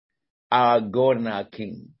our God and our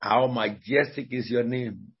King. How majestic is your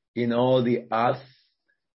name in all the earth.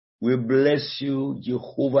 We bless you,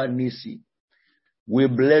 Jehovah Nissi. We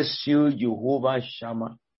bless you, Jehovah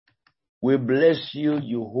Shammah. We bless you,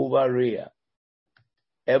 Jehovah Rea.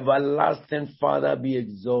 Everlasting Father, be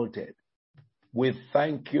exalted. We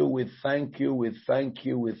thank you, we thank you, we thank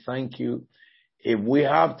you, we thank you. If we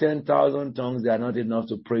have 10,000 tongues, they are not enough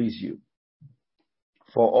to praise you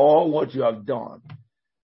for all what you have done.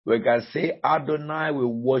 We can say, Adonai, we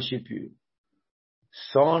worship you.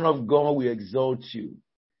 Son of God, we exalt you.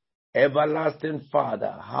 Everlasting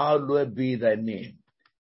Father, hallowed be thy name.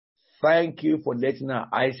 Thank you for letting our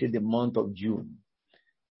eyes see the month of June.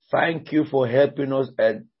 Thank you for helping us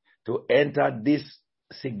to enter this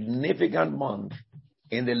significant month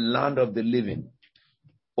in the land of the living.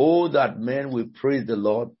 Oh, that men will praise the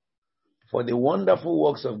Lord for the wonderful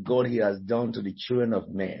works of God he has done to the children of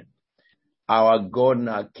men. Our God and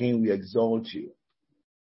our King, we exalt you.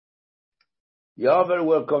 You are very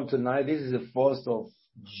welcome tonight. This is the 1st of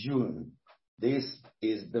June. This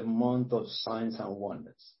is the month of signs and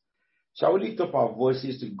wonders. Shall we lift up our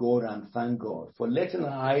voices to God and thank God for letting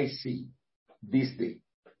our eyes see this day?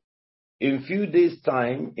 In a few days'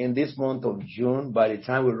 time, in this month of June, by the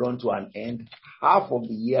time we run to an end, half of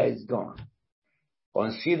the year is gone.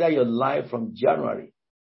 Consider your life from January,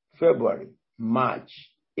 February, March,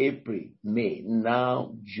 April, May,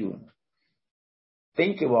 now June.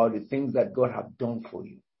 Think about the things that God has done for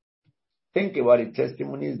you. Think about the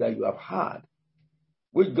testimonies that you have had,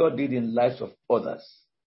 which God did in the lives of others.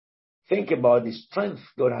 Think about the strength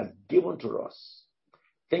God has given to us.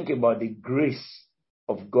 Think about the grace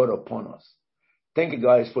of God upon us. Think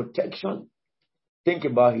about his protection. Think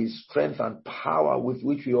about his strength and power with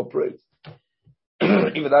which we operate.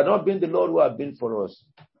 If it had not been the Lord who had been for us,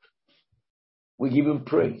 we give him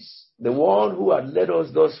praise. The one who had led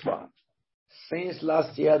us thus far. Since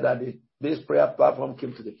last year that this prayer platform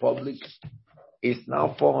came to the public, it's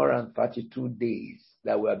now 432 days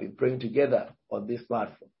that we have been praying together on this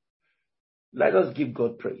platform. Let us give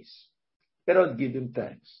God praise. Let us give him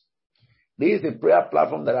thanks. This is a prayer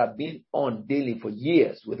platform that I've been on daily for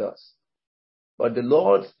years with us. But the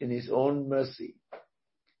Lord, in his own mercy,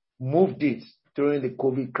 moved it during the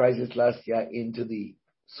COVID crisis last year into the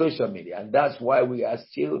social media. And that's why we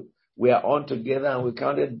are on together, and we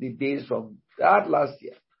counted the days from that last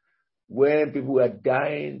year when people were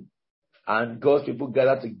dying and God's people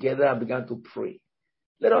gathered together and began to pray.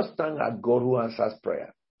 Let us thank our God who answers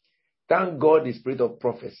prayer. Thank God, the spirit of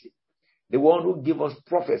prophecy, the one who gives us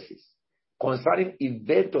prophecies concerning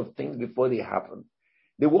events of things before they happen,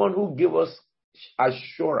 the one who gives us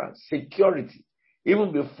assurance, security,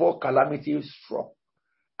 even before calamity struck.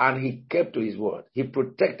 And he kept to his word. He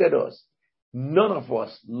protected us. None of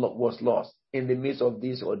us was lost in the midst of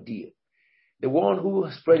this ordeal. The one who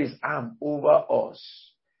spread his arm over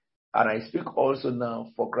us. And I speak also now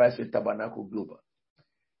for Christ with Tabernacle Global.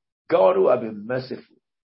 God who has been merciful,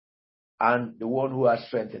 and the one who has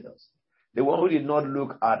strengthened us. The one who did not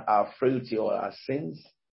look at our frailty or our sins,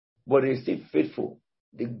 but is still faithful.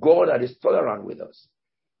 The God that is tolerant with us.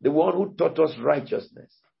 The one who taught us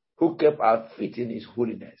righteousness, who kept our feet in his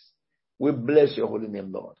holiness. We bless your holy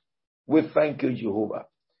name, Lord. We thank you, Jehovah.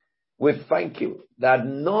 We thank you that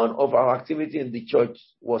none of our activity in the church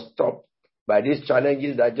was stopped by these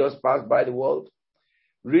challenges that just passed by the world.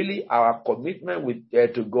 Really, our commitment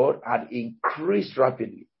to God had increased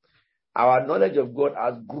rapidly. Our knowledge of God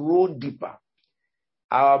has grown deeper.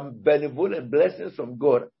 Our benevolent blessings from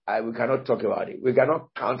God, we cannot talk about it. We cannot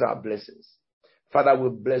count our blessings. Father, we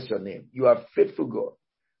bless your name. You are faithful, God.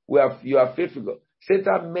 You are faithful, God.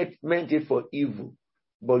 Satan meant it for evil,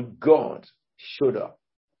 but God showed up.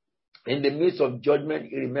 In the midst of judgment,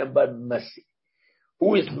 he remembered mercy.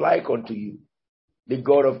 Who is like unto you? The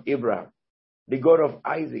God of Abraham, the God of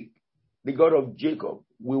Isaac, the God of Jacob.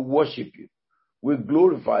 We worship you. We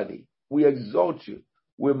glorify thee. We exalt you.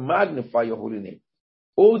 We magnify your holy name.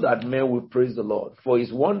 Oh, that men will praise the Lord for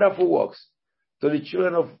his wonderful works to the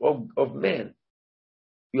children of men.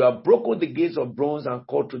 You have broken the gates of bronze and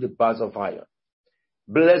cut through the bars of iron.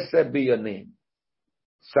 Blessed be your name.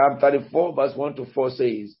 Psalm 34 verse 1 to 4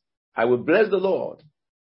 says, I will bless the Lord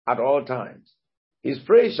at all times. His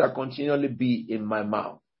praise shall continually be in my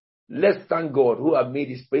mouth. Let's thank God who have made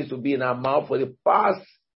his praise to be in our mouth for the past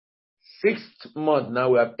 6th month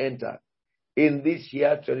now we have entered in this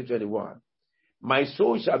year 2021. My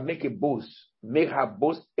soul shall make her boast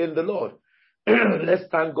in the Lord. Let's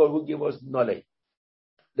thank God who gave us knowledge,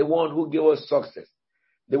 the one who gave us success,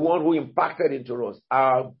 the one who impacted into us.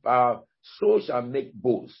 Our soul shall make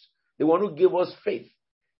boast, the one who gave us faith,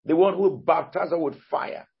 the one who baptized us with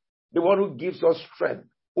fire, the one who gives us strength,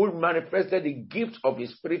 who manifested the gift of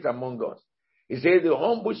his Spirit among us. He says, the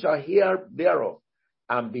humble shall hear thereof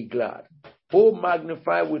and be glad. Oh,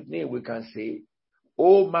 magnify with me, we can say.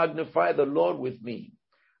 Oh, magnify the Lord with me,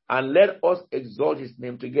 and let us exalt his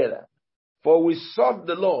name together. For we sought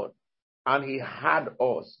the Lord, and he heard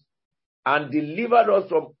us, and delivered us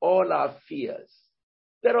from all our fears.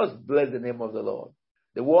 Let us bless the name of the Lord,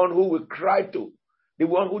 the one who we cry to, the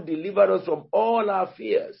one who delivered us from all our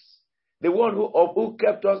fears, the one who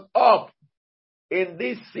kept us up in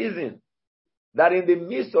this season, that in the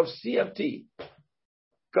midst of CFT,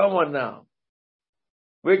 come on now,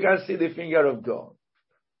 we can see the finger of God,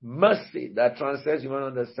 mercy that transcends human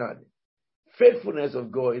understanding, faithfulness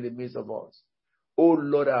of God in the midst of us. Oh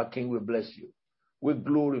Lord, our King, we bless you. We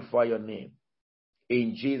glorify your name.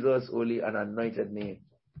 In Jesus' holy and anointed name,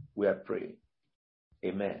 we are praying.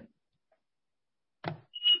 Amen.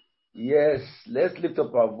 Yes, let's lift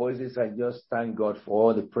up our voices and just thank God for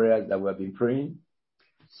all the prayers that we have been praying.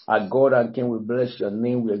 Our God and King, we bless your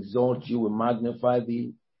name. We exalt you. We magnify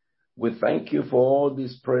thee. We thank you for all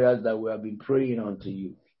these prayers that we have been praying unto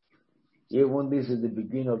you. Even this is the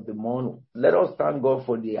beginning of the month. Let us thank God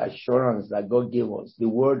for the assurance that God gave us, the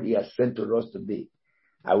word he has sent to us today.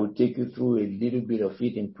 I will take you through a little bit of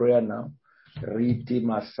it in prayer now.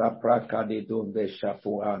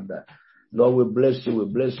 Lord, we bless you, we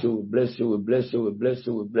bless you, we bless you, we bless you, we bless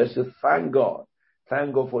you, we bless you. Thank God.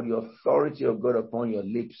 Thank God for the authority of God upon your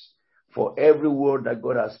lips, for every word that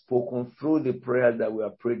God has spoken through the prayers that we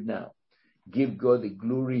have prayed now. Give God the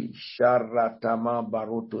glory.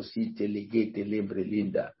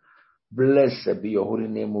 Blessed be your holy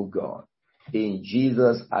name, O God. In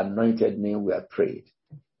Jesus' anointed name we have prayed.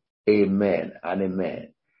 Amen and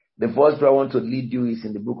amen. The first prayer I want to lead you is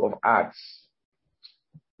in the book of Acts.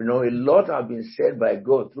 You know, a lot have been said by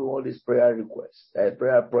God through all these prayer requests,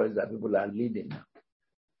 prayer points that people are leading now.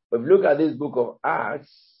 But if you look at this book of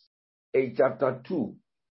Acts, in chapter 2,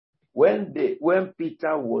 when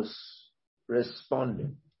Peter was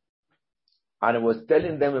responding and he was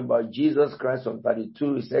telling them about Jesus Christ from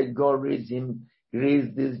 32, he said, God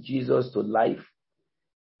raised this Jesus to life,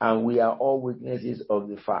 and we are all witnesses of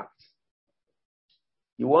the fact.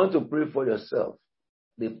 You want to pray for yourself.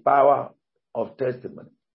 The power of testimony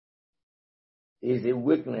is a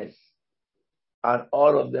witness, and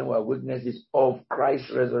all of them were witnesses of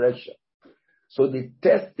Christ's resurrection. So they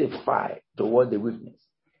testify to what they witnessed.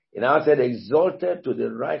 And I said, exalted to the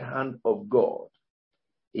right hand of God,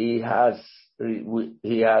 he has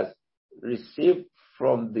received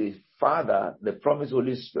from the Father the promised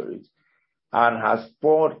Holy Spirit and has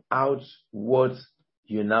poured out what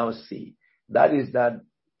you now see. That is that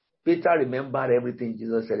Peter remembered everything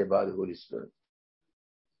Jesus said about the Holy Spirit.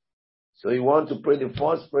 So you want to pray the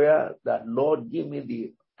first prayer, that Lord, give me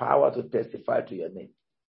the power to testify to your name,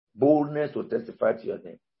 boldness to testify to your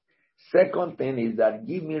name. Second thing is that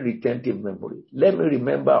give me retentive memory. Let me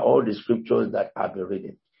remember all the scriptures that I've been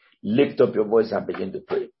reading. Lift up your voice and begin to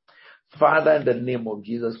pray. Father, in the name of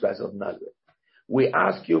Jesus Christ of Nazareth, we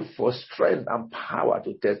ask you for strength and power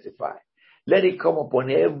to testify. Let it come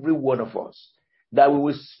upon every one of us, that we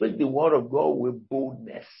will speak the word of God with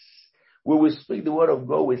boldness. We will speak the word of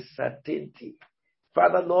God with certainty.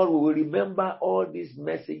 Father, Lord, we will remember all these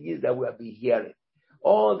messages that we have been hearing,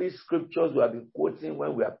 all these scriptures we have been quoting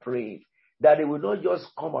when we are praying, that it will not just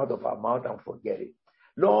come out of our mouth and forget it.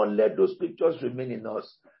 Lord, let those scriptures remain in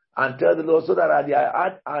us, and tell the Lord, so that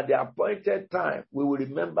at the appointed time, we will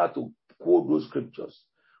remember to quote those scriptures.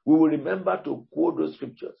 We will remember to quote those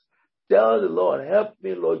scriptures. Tell the Lord, help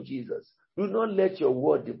me, Lord Jesus. Do not let your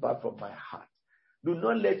word depart from my heart. Do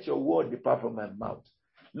not let your word depart from my mouth.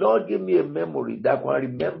 Lord, give me a memory that will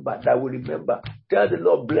remember. Tell the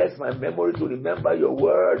Lord, bless my memory to remember your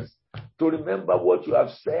words, to remember what you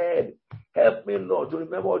have said. Help me, Lord, to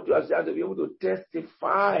remember what you have said, to be able to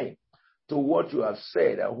testify to what you have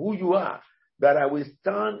said and who you are, that I will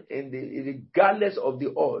stand regardless of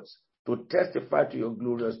the odds to testify to your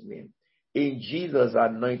glorious name. In Jesus'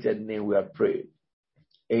 anointed name we have prayed.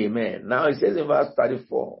 Amen. Now it says in verse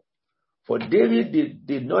 34, for David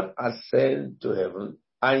did not ascend to heaven,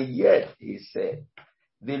 and yet he said,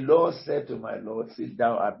 the Lord said to my Lord, sit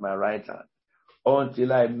down at my right hand,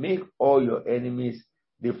 until I make all your enemies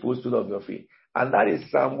the footstool of your feet. And that is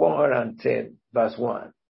Psalm 110, verse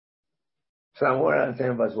 1. Psalm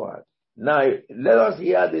 110, verse 1. Now, let us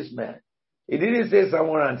hear this man. He didn't say Psalm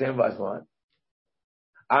 110, verse 1,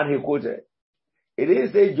 and he quoted. He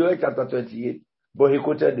didn't say Joel chapter 28, but he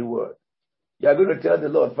quoted the word. You are going to tell the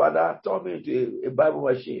Lord, Father, turn me into a Bible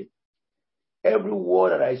machine. Every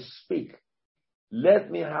word that I speak,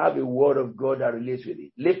 Let me have a word of God that relates with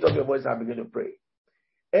it. Lift up your voice and begin to pray.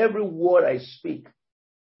 Every word I speak,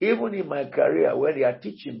 even in my career when they are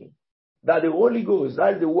teaching me, that the Holy Ghost,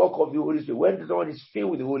 that is the work of the Holy Spirit. When someone is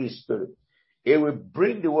filled with the Holy Spirit, it will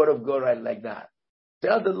bring the word of God right like that.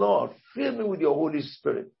 Tell the Lord, fill me with your Holy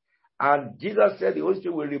Spirit. And Jesus said the Holy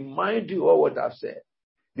Spirit will remind you of what I've said.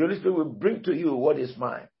 The Holy Spirit will bring to you what is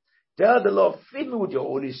mine. Tell the Lord, fill me with your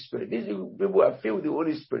Holy Spirit. These people are filled with the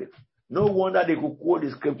Holy Spirit. No wonder they could quote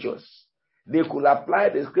the scriptures. They could apply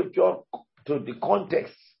the scripture to the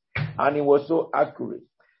context, and it was so accurate.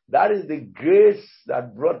 That is the grace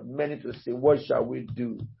that brought many to say, what shall we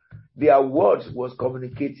do? Their words was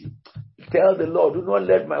communicating. Tell the Lord, do not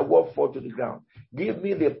let my word fall to the ground. Give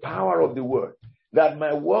me the power of the word, that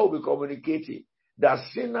my word will be communicating, that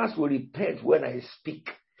sinners will repent when I speak.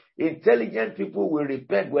 Intelligent people will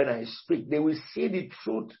repent when I speak. They will see the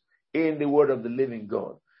truth in the word of the living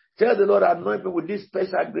God. Tell the Lord, anoint me with this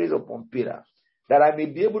special grace upon Peter, that I may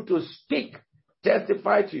be able to speak,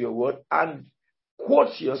 testify to your word, and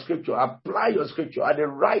quote your scripture, apply your scripture at the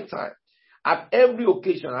right time, at every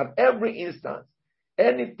occasion, at every instance.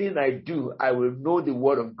 Anything I do, I will know the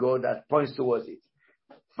word of God that points towards it.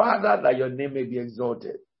 Father, that your name may be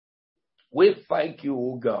exalted. We thank you,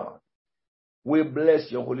 O God. We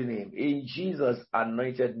bless your holy name. In Jesus'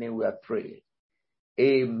 anointed name we are praying.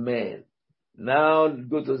 Amen. Now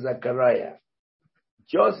go to Zechariah.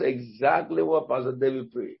 Just exactly what Pastor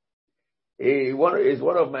David prayed. It's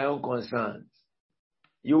one of my own concerns.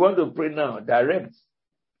 You want to pray now, direct.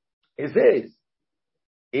 It says,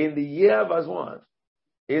 in the year, verse 1,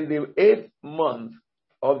 in the 8th month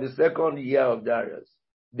of the 2nd year of Darius,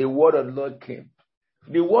 the word of the Lord came.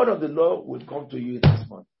 The word of the Lord will come to you this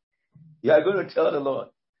month. You are going to tell the Lord,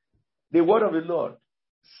 the word of the Lord,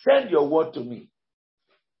 send your word to me.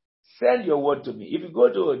 Send your word to me. If you go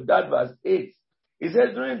to that verse 8, it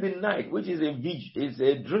says, during the night, which is a vision, it's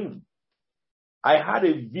a dream. I had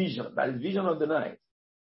a vision, that is vision of the night.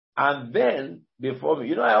 And then, before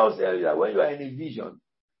me, I always tell you that when you are in a vision,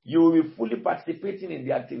 you will be fully participating in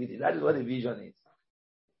the activity. That is what the vision is.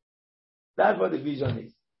 That's what the vision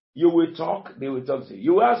is. You will talk, they will talk to you.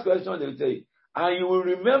 You will ask questions, they will tell you. And you will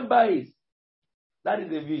remember it. That is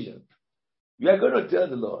the vision. You are going to tell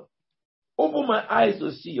the Lord, open my eyes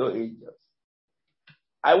to see your angels.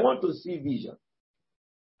 I want to see vision.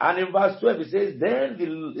 And in verse 12 it says, then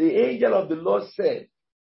the angel of the Lord said,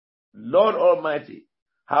 Lord Almighty,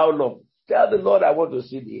 how long? Tell the Lord, I want to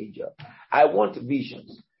see the angel. I want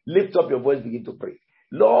visions. Lift up your voice, begin to pray.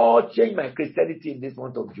 Lord, change my Christianity in this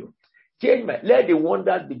month of June. Let the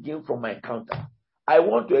wonders begin from my encounter. I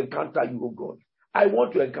want to encounter you, O God. I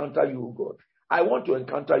want to encounter you, O God. I want to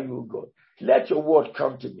encounter you, O God. Let your word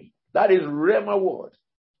come to me. That is Rhema word.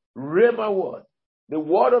 Rhema word. The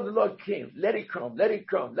word of the Lord came. Let it come. Let it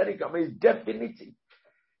come. Let it come. It's definitive.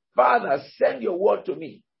 Father, send your word to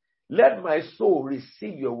me. Let my soul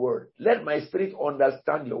receive your word. Let my spirit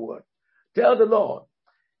understand your word. Tell the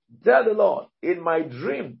Lord, in my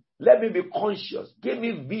dream, let me be conscious. Give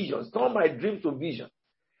me visions. Turn my dreams to vision.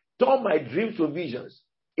 Turn my dreams to visions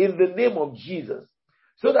in the name of Jesus.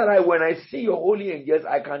 So that when I see your holy angels,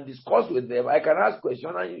 I can discuss with them. I can ask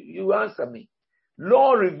questions and you answer me.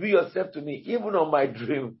 Lord, reveal yourself to me, even on my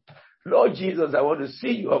dream. Lord Jesus, I want to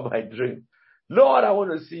see you on my dream. Lord, I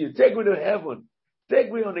want to see you. Take me to heaven.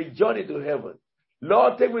 Take me on a journey to heaven.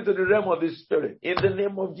 Lord, take me to the realm of the Spirit. In the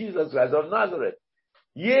name of Jesus Christ of Nazareth.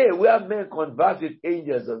 Yea, where men converse with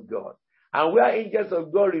angels of God. And where angels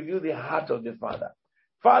of God reveal the heart of the Father.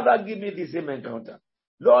 Father, give me the same encounter.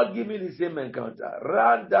 Lord, give me the same encounter.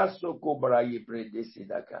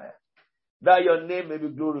 That your name may be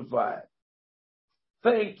glorified.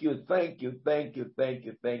 Thank you, thank you, thank you, thank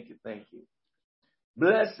you, thank you, thank you.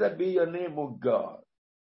 Blessed be your name, O God.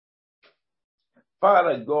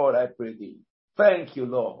 Father God, I pray thee. Thank you,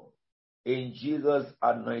 Lord. In Jesus'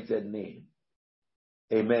 anointed name.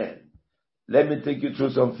 Amen. Let me take you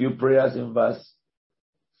through some few prayers in verse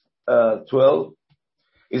 12.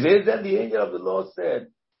 It says, then the angel of the Lord said,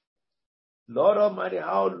 Lord Almighty,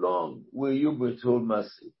 how long will you withhold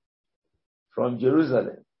mercy from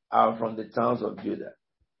Jerusalem and from the towns of Judah,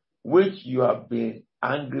 which you have been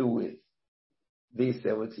angry with these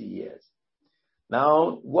 70 years?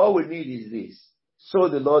 Now, what we need is this. So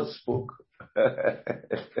the Lord spoke.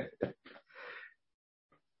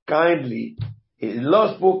 Kindly, the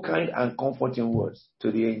Lord spoke kind and comforting words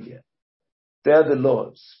to the angel. Tell the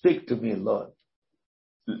Lord, speak to me, Lord.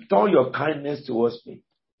 Turn your kindness towards me.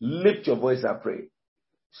 Lift your voice and pray.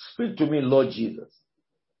 Speak to me, Lord Jesus.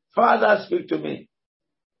 Father, speak to me.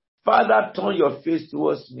 Father, turn your face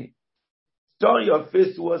towards me. Turn your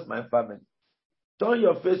face towards my family. Turn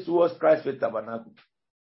your face towards Christ's Faith Tabernacle.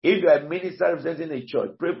 If you are a minister representing a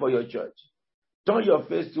church, pray for your church. Turn your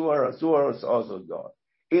face towards us also, God.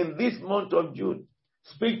 In this month of June,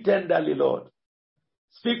 speak tenderly, Lord.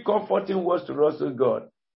 Speak comforting words to us, O God.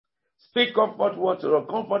 Speak comforting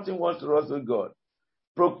words to us, O God.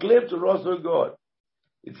 Proclaim to us, O God.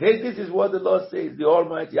 It says, this is what the Lord says, the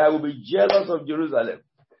Almighty. I will be jealous of Jerusalem.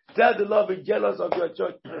 Tell the Lord, be jealous of your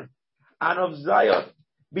church and of Zion.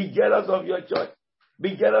 Be jealous of your church.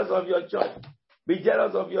 Be jealous of your church. Be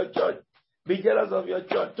jealous of your church. Be jealous of your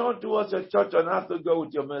church. Turn towards your church and ask to go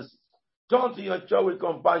with your mercy. Turn to your church with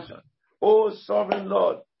compassion. Oh, sovereign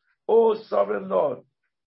Lord. Oh, sovereign Lord.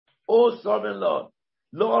 Oh, sovereign Lord.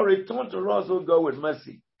 Lord, return to us, O God, with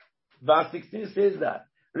mercy. Verse 16 says that.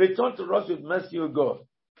 Return to us with mercy, O God.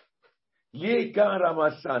 Ye can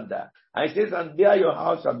Ramasanda. And it says, and there your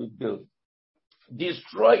house shall be built.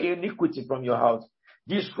 Destroy iniquity from your house.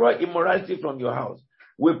 Destroy immorality from your house.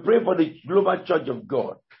 We pray for the global church of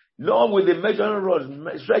God. Lord, with the measuring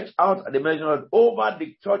rod, stretch out the measuring rod over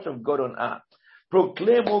the church of God on earth.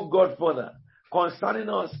 Proclaim, O God, Father, concerning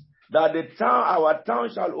us, that our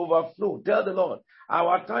town shall overflow. Tell the Lord,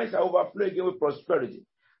 our town shall overflow again with prosperity.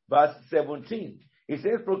 Verse 17, it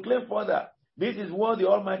says, proclaim further. This is what the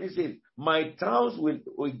Almighty says. My towns will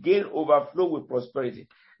again overflow with prosperity.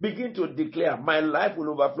 Begin to declare, my life will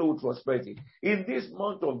overflow with prosperity. In this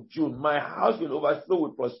month of June, my house will overflow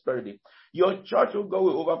with prosperity. Your church will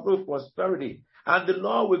overflow with prosperity. And the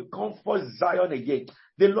Lord will comfort Zion again.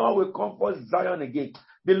 The Lord will comfort Zion again.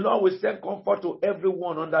 The Lord will send comfort to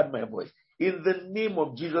everyone under my voice. In the name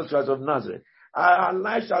of Jesus Christ of Nazareth. Our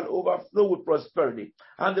life shall overflow with prosperity.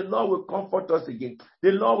 And the Lord will comfort us again. The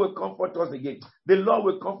Lord will comfort us again. The Lord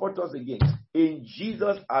will comfort us again. In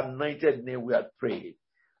Jesus' anointed name we are praying.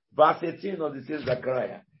 Verse 18 of the same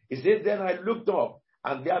Zechariah. It says, then I looked up,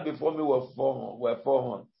 and there before me were four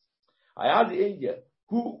horns. I asked the angel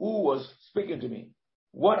who was speaking to me,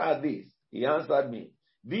 what are these? He answered me,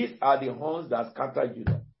 these are the horns that scattered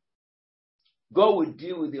Judah. God will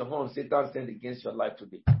deal with the horns Satan sent against your life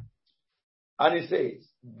today. And it says,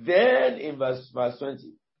 then in verse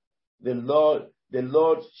 20, the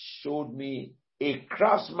Lord showed me a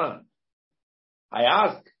craftsman. I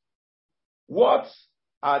asked, what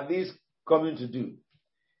are these coming to do?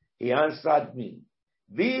 He answered me,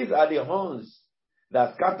 these are the horns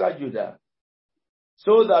that scattered Judah,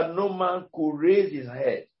 so that no man could raise his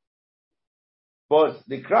head. But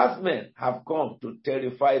the craftsmen have come to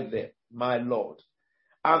terrify them, my Lord,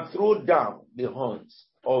 and throw down the horns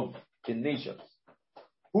of the nations,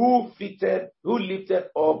 who lifted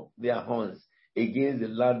up their horns against the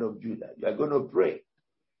land of Judah. You are going to pray.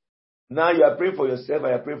 Now you are praying for yourself, and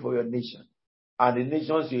you are praying for your nation, and the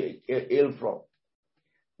nations you hail from.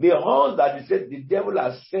 The horns that he said the devil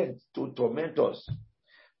has sent to torment us,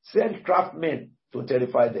 send craftsmen to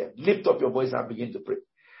terrify them. Lift up your voice and begin to pray.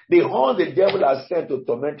 The horns the devil has sent to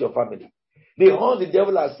torment your family. The horns the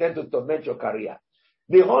devil has sent to torment your career.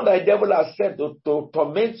 The horn the devil has sent to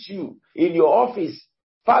torment you in your office.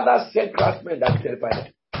 Father, send craftsmen that terrify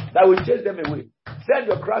them, that will chase them away. Send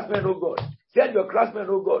your craftsmen, O God. Send your craftsmen,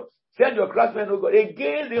 O God. Send your craftsmen, O God,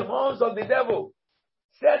 against the horns of the devil.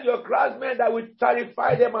 Send your craftsmen that will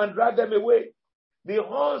terrify them and drive them away. The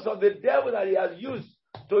horns of the devil that he has used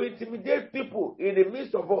to intimidate people in the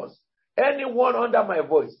midst of us. Anyone under my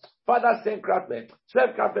voice, Father, send craftsmen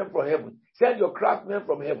from heaven. Send your craftsmen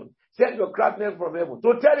from heaven. Send your craftsmen from heaven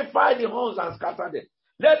to terrify the horns and scatter them.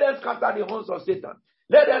 Let them scatter the horns of Satan.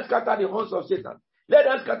 Let them scatter the horns of Satan. Let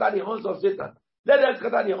them scatter the horns of Satan. Let them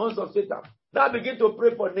scatter the horns of Satan. Now begin to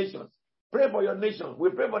pray for nations. Pray for your nation.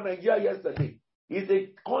 We prayed for Nigeria yesterday. It's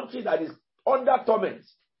a country that is under torment.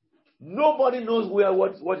 Nobody knows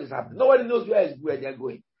what is happening. Nobody knows where they're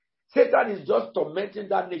going. Satan is just tormenting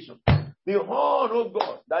that nation. The horn, oh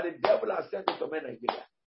God, that the devil has sent to torment Nigeria.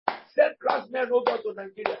 Send craftsmen, oh God, to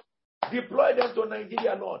Nigeria. Deploy them to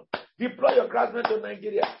Nigeria, Lord. Deploy your craftsmen to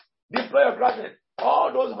Nigeria. Deploy your craftsmen.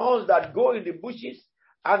 All those horns that go in the bushes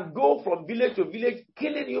and go from village to village,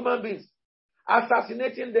 killing human beings,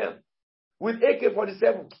 assassinating them with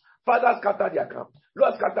AK-47. Father, scatter their camp.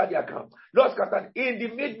 Lord, scatter their camp. Lord, scatter in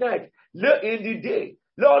the midnight, in the day.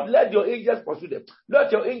 Lord, let your angels pursue them.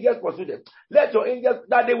 Let your angels pursue them. Let your angels,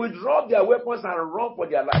 that they will drop their weapons and run for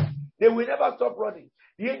their life. They will never stop running.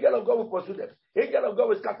 The angel of God will pursue them. Angel of God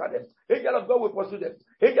will scatter them. Angel of God will pursue them.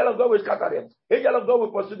 Angel of God will scatter them. Angel of God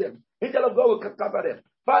will pursue them. Angel of God will scatter them.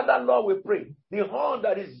 Father, Lord, we pray. The horn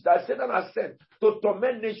that Satan has sent to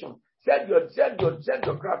torment nations. Send your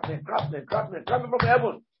craftsmen from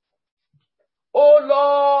heaven. Oh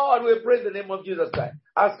Lord, we praise the name of Jesus Christ.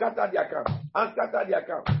 And scatter their camp. And scatter their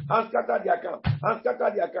camp. And scatter their camp. And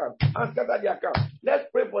scatter their camp. And scatter their camp. Let's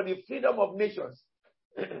pray for the freedom of nations.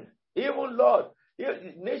 Even Lord,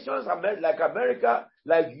 nations like America,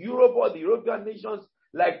 like Europe, or the European nations,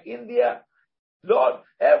 like India, Lord,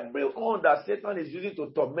 everyone that Satan is using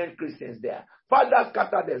to torment Christians there, Father,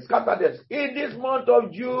 scatter them, scatter them. In this month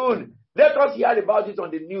of June, let us hear about it on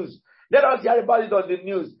the news. Let us hear about it on the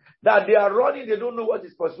news. That they are running, they don't know what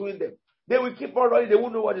is pursuing them. They will keep on running, they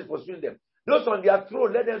won't know what is pursuing them. Those on their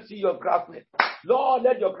throne, let them see your craftsmen. Lord,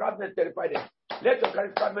 let your craftsmen terrify them. Let your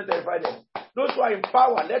craftsmen terrify them. Those who are in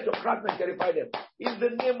power, let your craftsmen terrify them. In the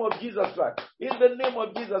name of Jesus Christ. In the name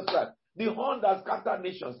of Jesus Christ. The horn that scatter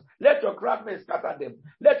nations, let your craftsmen scatter them.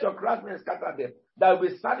 Let your craftsmen scatter them. There will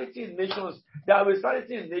be sanity in nations. There will be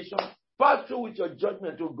sanity in nations. Pass through with your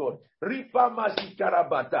judgment, O God. We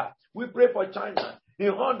pray for China.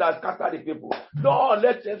 The horn that scatter the people. Lord,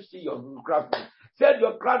 let them see your craftsmen. Send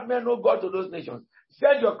your craftsmen, O God, to those nations.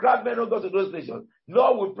 Send your craftsmen, O God, to those nations.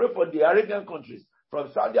 Lord, we pray for the Arabian countries,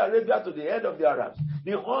 from Saudi Arabia to the end of the Arabs.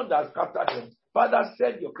 The horn that scattered them. Father,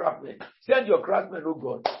 send your craftsmen. Send your craftsmen, oh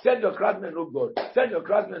God. Send your craftsmen, oh God. Send your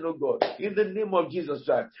craftsmen, oh God. In the name of Jesus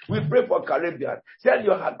Christ. We pray for Caribbean. Send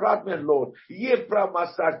your craftsmen, Lord. In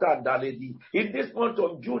this month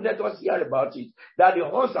of June, let us hear about it. That the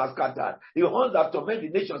horns are scattered. The horns that torment the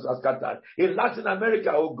nations are scattered. In Latin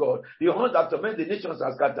America, oh God. The horns that torment the nations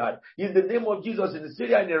are scattered. In the name of Jesus, in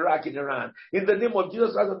Syria, in Iraq, in Iran. In the name of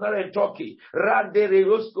Jesus Christ, in Turkey.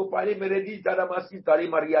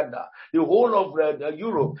 The whole of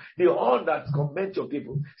Europe, the horn that torment your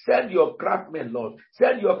people. Send your craftsmen, Lord.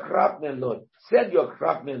 Send your craftsmen, Lord. Send your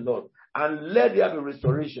craftsmen, Lord. And let there be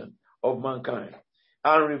restoration of mankind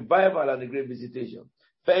and revival and a great visitation.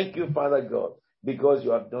 Thank you, Father God, because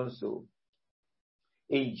you have done so.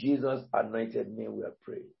 In Jesus' anointed name we have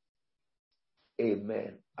prayed.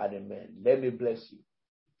 Amen and amen. Let me bless you.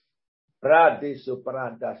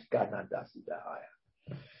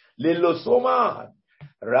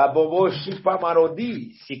 Raboboshi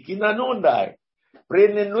pamarodi, sikinanondai,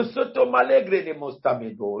 prene nusoto malegre ne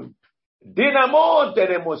mostamedol, dinamonte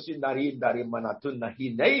ne mosinarindari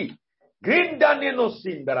manatunahinei, grindane no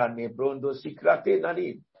sindara ne brondo sikrate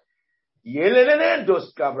narin,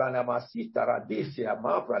 yelelenendos cabrana masita radisi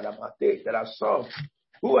amafra la mate. There are some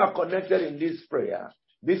who are connected in this prayer.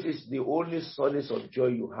 This is the only solace of joy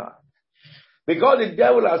you have. Because the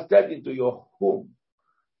devil has stepped into your home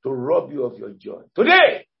to rob you of your joy.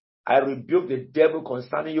 Today, I rebuke the devil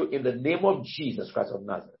concerning you in the name of Jesus Christ of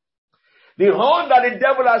Nazareth. The horn that the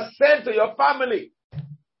devil has sent to your family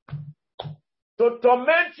to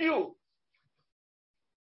torment you,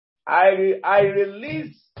 I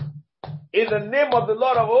release in the name of the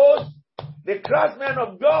Lord of hosts, the craftsmen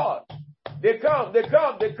of God. They come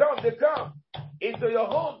into your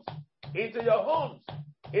homes, into your homes,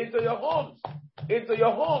 into your homes, into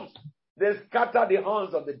your homes. They scatter the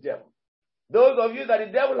horns of the devil. Those of you that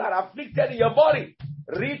the devil had afflicted in your body,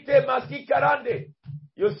 Rite Masikarande,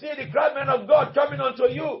 you see the craftsmen of God coming unto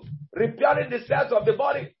you, repairing the cells of the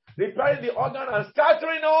body, repairing the organ, and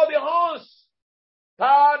scattering all the horns.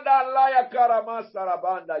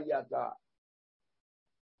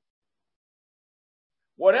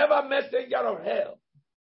 Whatever messenger of hell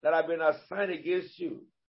that have been assigned against you,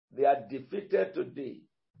 they are defeated today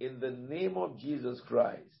in the name of Jesus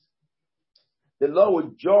Christ. The Lord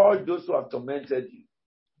will judge those who have tormented you.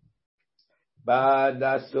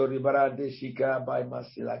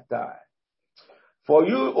 For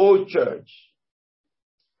you, O church,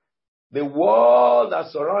 the wall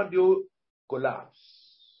that surrounds you collapsed.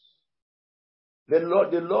 The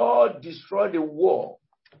Lord destroyed the wall.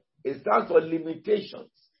 It stands for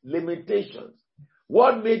limitations. Limitations.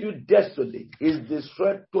 What made you desolate is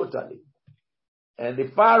destroyed totally. And the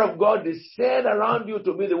fire of God descend around you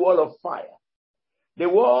to be the wall of fire. The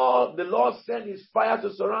Lord sent his fire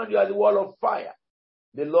to surround you as the wall of fire.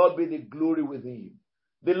 The Lord be the glory within you.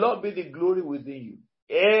 The Lord be the glory within you.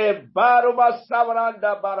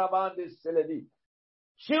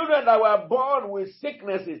 Children that were born with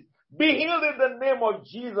sicknesses, be healed in the name of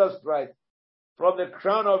Jesus Christ. From the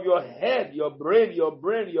crown of your head, your brain,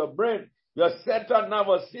 your central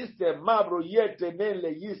nervous system, mabro yete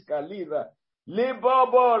mele yiska lira,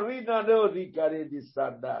 libobo rina no rikare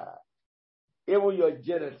disanda. Even your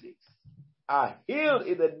genetics are healed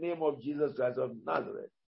in the name of Jesus Christ of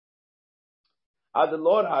Nazareth. As the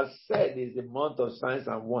Lord has said, it is the month of signs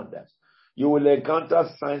and wonders. You will encounter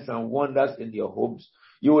signs and wonders in your homes.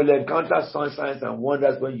 You will encounter signs and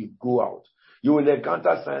wonders when you go out. You will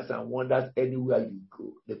encounter signs and wonders anywhere you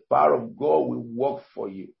go. The power of God will work for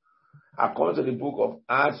you. According to the book of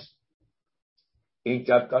Acts, in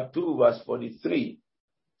chapter 2, verse 43,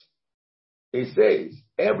 it says,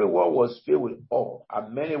 everyone was filled with awe,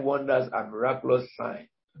 and many wonders and miraculous signs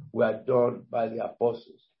were done by the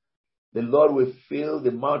apostles. The Lord will fill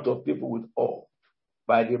the mouth of people with awe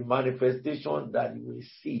by the manifestation that you will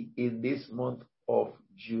see in this month of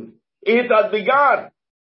June. It has begun.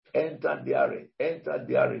 Enter therein, enter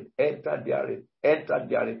therein, enter therein, enter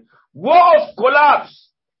therein. Walls collapse.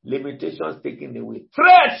 Limitations taken away.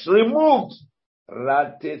 Threats removed.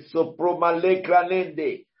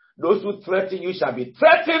 Those who threaten you shall be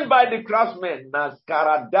threatened by the craftsmen.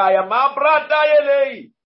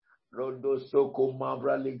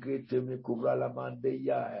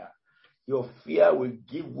 Your fear will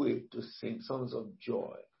give way to sing songs of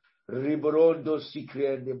joy.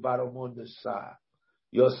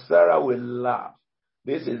 Your Sarah will laugh.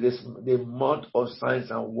 This is the month of signs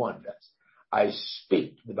and wonders. I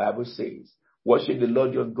speak, the Bible says, worship the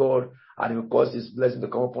Lord your God, and he will cause his blessing to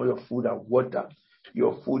come upon your food and water.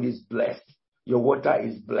 Your food is blessed. Your water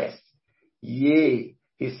is blessed. Yea,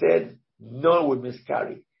 he said, none will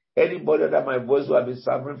miscarry. Anybody that my voice who have been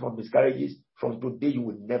suffering from miscarriages, from today you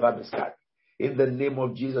will never miscarry. In the name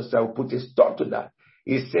of Jesus, I will put a stop to that.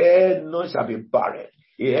 He said, none shall be barren.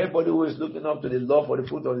 Everybody who is looking up to the Lord for the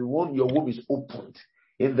fruit of the womb, your womb is opened.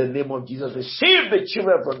 In the name of Jesus, receive the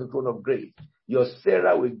children from the throne of grace. Your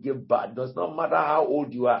Sarah will give birth. Does not matter how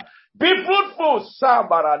old you are. Be fruitful.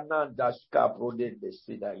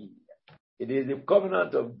 It is the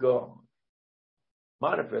covenant of God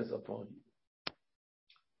manifest upon you.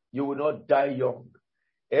 You will not die young.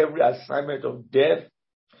 Every assignment of death,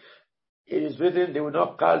 it is written, they will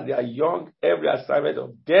not cast their young. Every assignment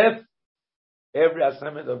of death,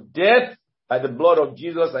 by the blood of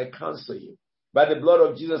Jesus, I cancel you. By the blood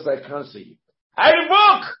of Jesus, I cancel you. I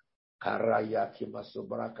revoke.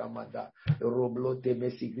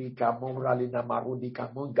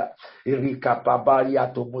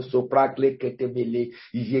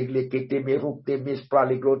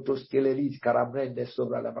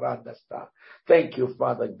 Thank you,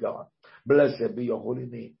 Father God. Blessed be your holy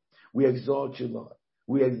name. We exalt you, Lord.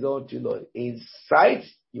 We exalt you, Lord. In sight,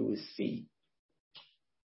 you will see.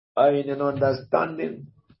 In an understanding,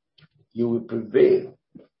 you will prevail.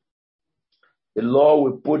 The Lord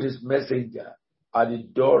will put his messenger at the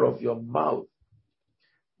door of your mouth.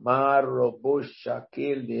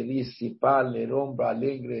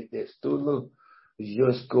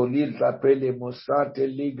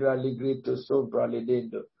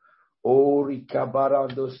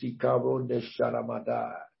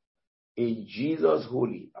 In Jesus'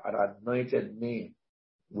 holy and anointed name,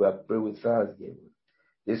 we are praying with thanksgiving.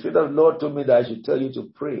 The Spirit of the Lord told me that I should tell you to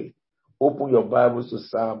pray. Open your Bibles to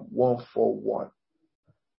Psalm 141.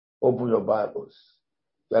 Open your Bibles.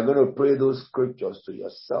 You are going to pray those scriptures to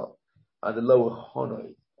yourself, and the Lord will honor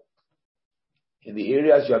it. In the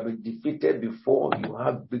areas you have been defeated before, you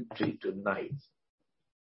have victory tonight.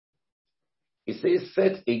 It says,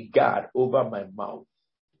 set a guard over my mouth.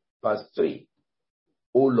 Verse 3.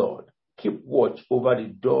 O Lord, keep watch over the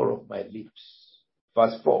door of my lips.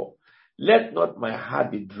 Verse 4. Let not my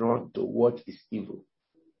heart be drawn to what is evil,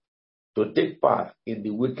 to take part in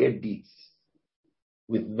the wicked deeds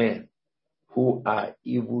with men who are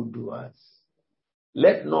evildoers.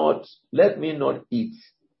 Let me not eat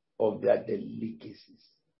of their delicacies.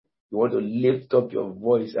 You want to lift up your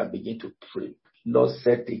voice and begin to pray. Lord,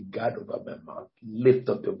 set a guard over my mouth. Lift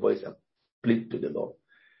up your voice and plead to the Lord.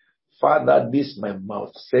 Father, this my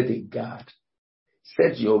mouth. Set a guard.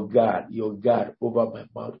 Set your guard over my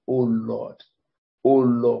mouth. Oh Lord, oh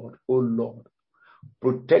Lord, oh Lord.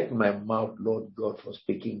 Protect my mouth, Lord God, from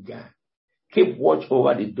speaking God. Keep watch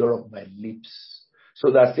over the door of my lips,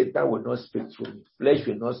 so that Satan will not speak through me. Flesh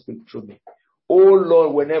will not speak through me. Oh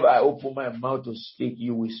Lord, whenever I open my mouth to speak,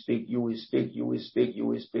 you will speak, you will speak, you will speak, you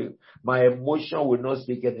will speak. My emotion will not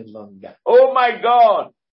speak any longer. Oh my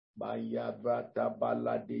God.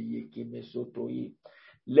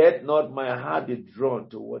 Let not my heart be drawn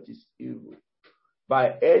to what is evil.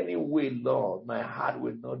 By any way, Lord, my heart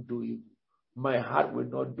will not do evil. My heart will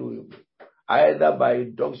not do evil. Either by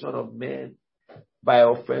induction of men, by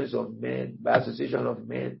offense of men, by association of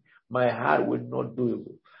men, my heart will not do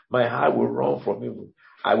evil. My heart will run from evil.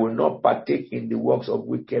 I will not partake in the works of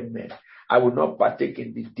wicked men. I will not partake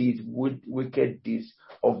in the wicked deeds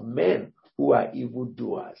of men who are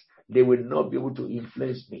evildoers. They will not be able to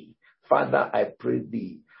influence me. Father, I pray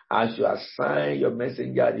thee, as you assign your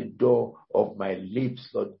messenger at the door of my lips,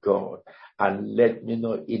 Lord God, and let me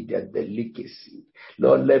not eat their delicacy.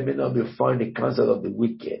 Lord, let me not be found in the counsel of the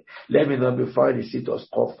wicked. Let me not be found in the seat of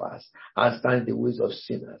scoffers and stand in the ways of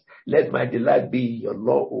sinners. Let my delight be in your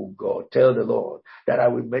law, O God. Tell the Lord that I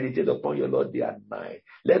will meditate upon your law day and night.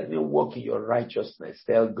 Let me walk in your righteousness.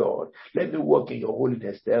 Tell God. Let me walk in your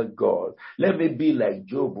holiness. Tell God. Let me be like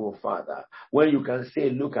Job, O Father. When you can say,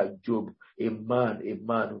 look at Job, a man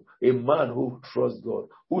who trusts God,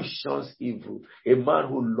 who shuns evil, a man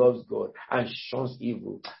who loves God and shuns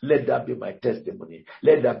evil. Let that be my testimony.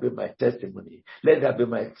 Let that be my testimony. Let that be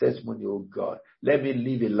my testimony, O God. Let me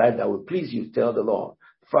live a life that will please you. Tell the Lord.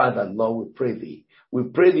 Father, Lord, we pray thee. We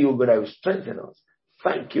pray thee, O God, that will strengthen us.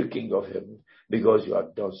 Thank you, King of heaven, because you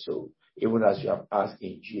have done so, even as you have asked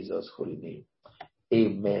in Jesus' holy name.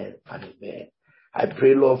 Amen and amen. I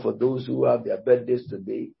pray, Lord, for those who have their birthdays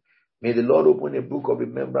today. May the Lord open a book of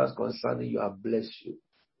remembrance concerning you and bless you.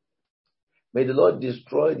 May the Lord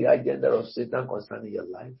destroy the agenda of Satan concerning your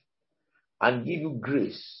life and give you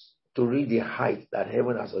grace to reach the height that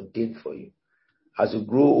heaven has ordained for you. As you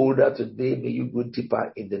grow older today, may you go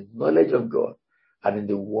deeper in the knowledge of God and in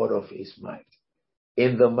the word of his might.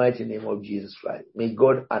 In the mighty name of Jesus Christ, may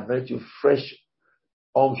God anoint you fresh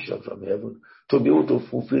unction from heaven to be able to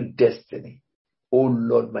fulfill destiny. Oh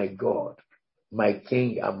Lord, my God, my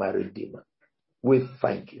King and my Redeemer, we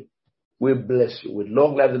thank you. We bless you. With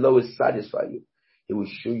long life, the Lord will satisfy you. He will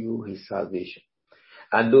show you his salvation.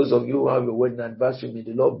 And those of you who have your wedding anniversary, may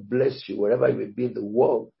the Lord bless you wherever you may be in the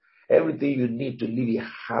world. Everything you need to live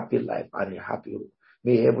a happy life and a happy home,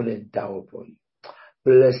 may heaven endow upon you.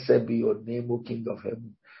 Blessed be your name, O King of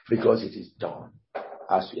heaven, because it is done.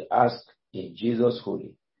 As we ask in Jesus'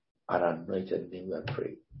 holy and anointed name, we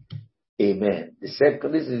pray. Amen. This is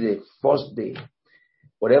the first day.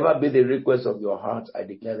 Whatever be the request of your heart, I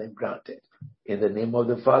declare them granted. In the name of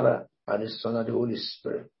the Father, and the Son, and the Holy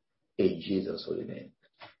Spirit. In Jesus' holy name.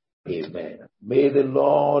 Amen. May the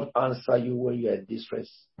Lord answer you when you are in distress.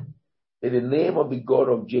 May the name of the God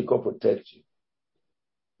of Jacob protect you.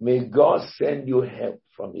 May God send you help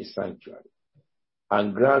from his sanctuary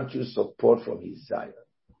and grant you support from his Zion.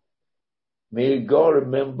 May God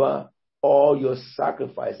remember all your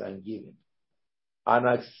sacrifice and giving and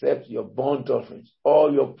accept your burnt offerings,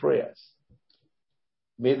 all your prayers.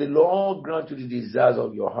 May the Lord grant you the desires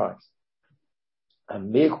of your heart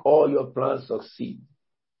and make all your plans succeed.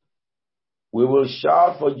 We will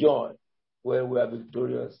shout for joy when we are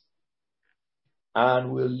victorious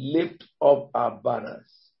and will lift up our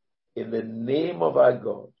banners in the name of our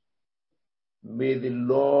God. May the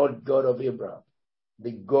Lord God of Abraham,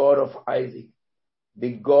 the God of Isaac,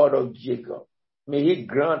 the God of Jacob, may he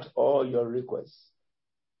grant all your requests.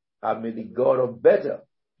 And may the God of Bethel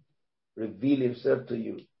reveal himself to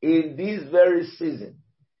you. In this very season,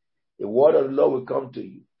 the word of the Lord will come to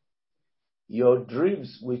you. Your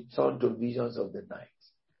dreams will turn to visions of the night.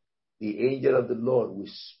 The angel of the Lord will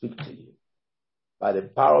speak to you by the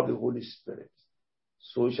power of the Holy Spirit.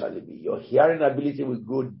 So shall it be. Your hearing ability will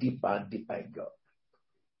grow deeper and deeper in God.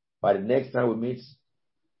 By the next time we meet,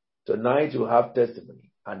 tonight you'll have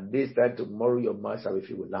testimony. And this time tomorrow your mouth shall be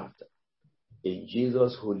filled with laughter. In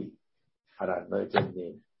Jesus' holy and anointed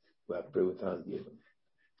name, we have prayed with thanksgiving.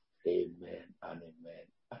 Amen and amen.